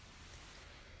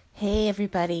Hey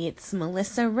everybody, it's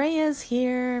Melissa Reyes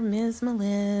here, Ms.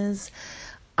 Meliz.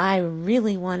 I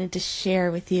really wanted to share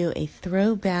with you a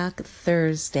throwback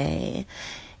Thursday.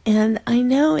 And I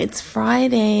know it's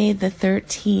Friday the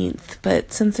 13th,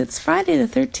 but since it's Friday the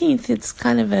 13th, it's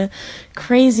kind of a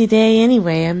crazy day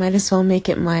anyway. I might as well make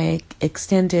it my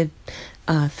extended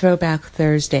throwback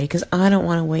Thursday because I don't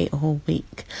want to wait a whole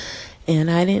week. And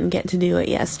I didn't get to do it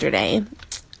yesterday.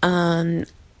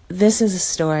 This is a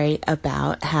story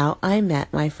about how I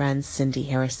met my friend Cindy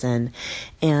Harrison,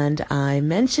 and I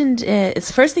mentioned it. It's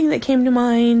the first thing that came to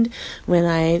mind when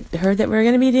I heard that we are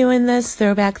going to be doing this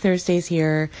Throwback Thursdays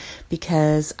here,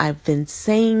 because I've been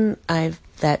saying I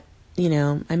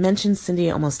mention Cindy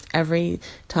almost every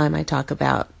time I talk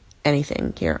about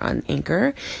anything here on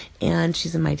Anchor, and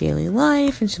she's in my daily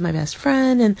life and she's my best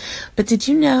friend. But did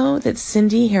you know that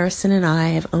Cindy Harrison and I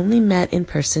have only met in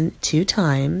person 2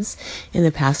 times in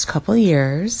the past couple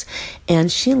years?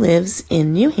 And she lives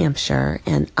in New Hampshire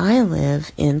and I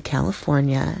live in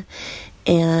California,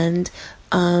 and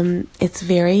it's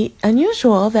very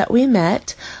unusual that we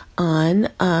met on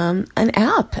an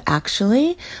app,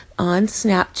 actually, on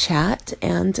Snapchat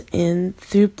and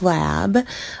through Blab.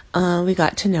 We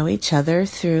got to know each other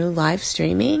through live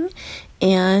streaming,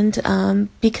 and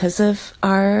because of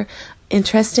our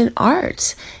interest in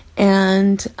art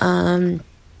and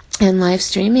live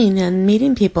streaming and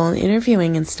meeting people and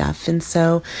interviewing and stuff. And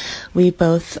so we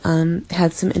both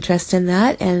had some interest in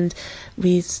that, and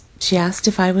she asked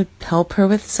if I would help her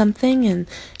with something, and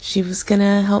she was going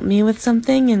to help me with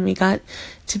something, and we got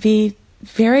to be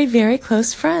very, very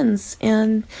close friends.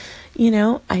 And,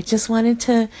 I just wanted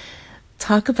to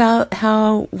talk about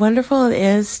how wonderful it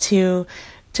is to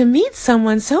meet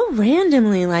someone so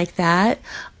randomly like that.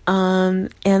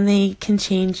 And they can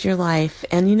change your life.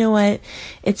 And you know what?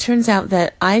 It turns out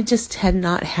that I just had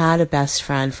not had a best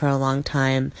friend for a long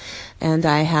time. And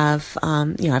I have,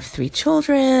 I have 3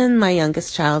 children. My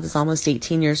youngest child is almost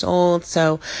 18 years old.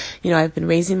 So, I've been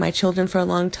raising my children for a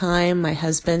long time. My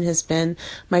husband has been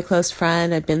my close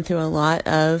friend. I've been through a lot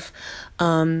of,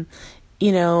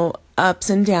 ups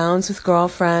and downs with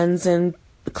girlfriends and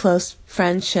close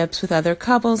friendships with other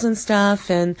couples and stuff.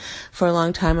 And for a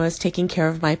long time I was taking care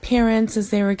of my parents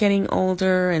as they were getting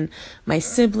older, and my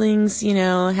siblings,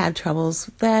 had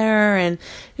troubles there, and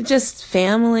just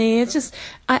family.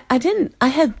 I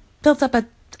had built up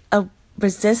a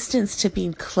resistance to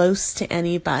being close to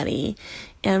anybody.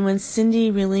 And when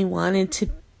Cindy really wanted to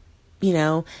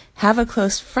have a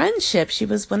close friendship, she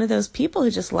was one of those people who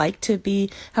just liked to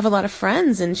have a lot of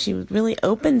friends, and she was really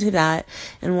open to that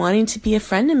and wanting to be a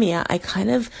friend to me. I kind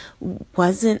of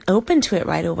wasn't open to it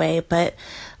right away, but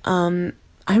I'm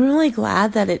really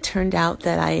glad that it turned out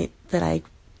that I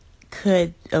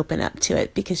could open up to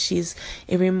it, because she's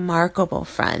a remarkable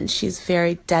friend. She's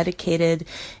very dedicated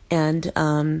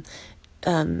and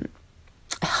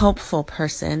helpful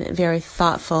person, very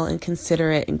thoughtful and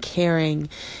considerate and caring,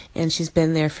 and she's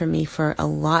been there for me for a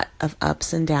lot of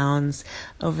ups and downs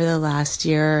over the last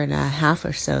year and a half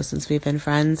or so since we've been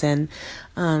friends. And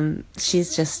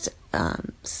she's just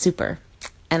super,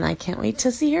 and I can't wait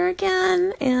to see her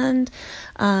again. And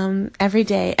every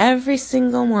day, every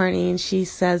single morning, she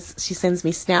sends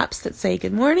me snaps that say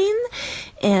good morning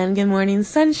and good morning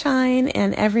sunshine,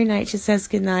 and every night she says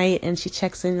good night, and she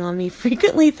checks in on me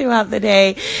frequently throughout the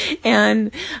day.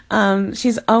 And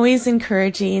she's always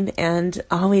encouraging and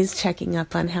always checking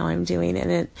up on how I'm doing.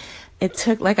 And it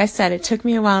took, like I said, it took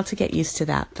me a while to get used to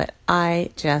that, but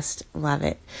I just love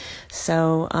it.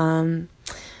 So I'm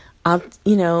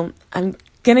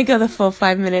gonna go the full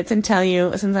 5 minutes and tell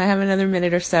you, since I have another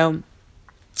minute or so,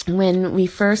 when we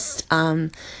first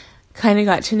kind of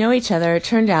got to know each other, it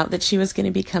turned out that she was going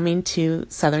to be coming to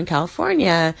Southern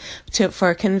California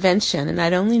for a convention, and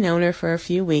I'd only known her for a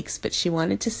few weeks, but she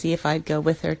wanted to see if I'd go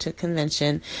with her to a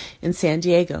convention in San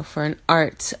Diego for an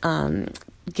art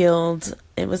guild.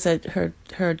 It was her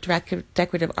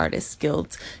decorative artist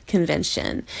guild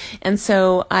convention, and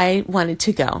so I wanted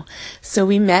to go. So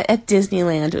we met at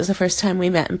Disneyland. It was the first time we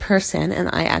met in person, and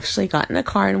I actually got in a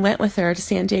car and went with her to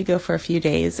San Diego for a few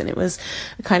days. And it was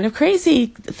a kind of crazy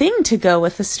thing to go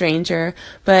with a stranger,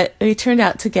 but we turned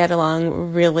out to get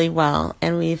along really well,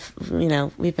 and we've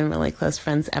been really close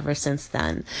friends ever since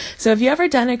then. So have you ever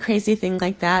done a crazy thing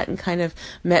like that and kind of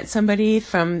met somebody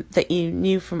that you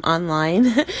knew from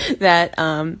online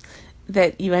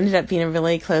that you ended up being a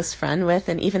really close friend with,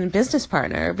 and even a business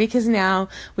partner, because now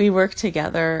we work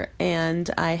together and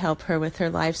I help her with her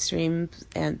live stream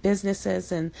and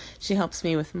businesses, and she helps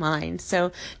me with mine.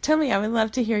 So tell me, I would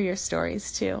love to hear your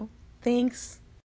stories too. Thanks.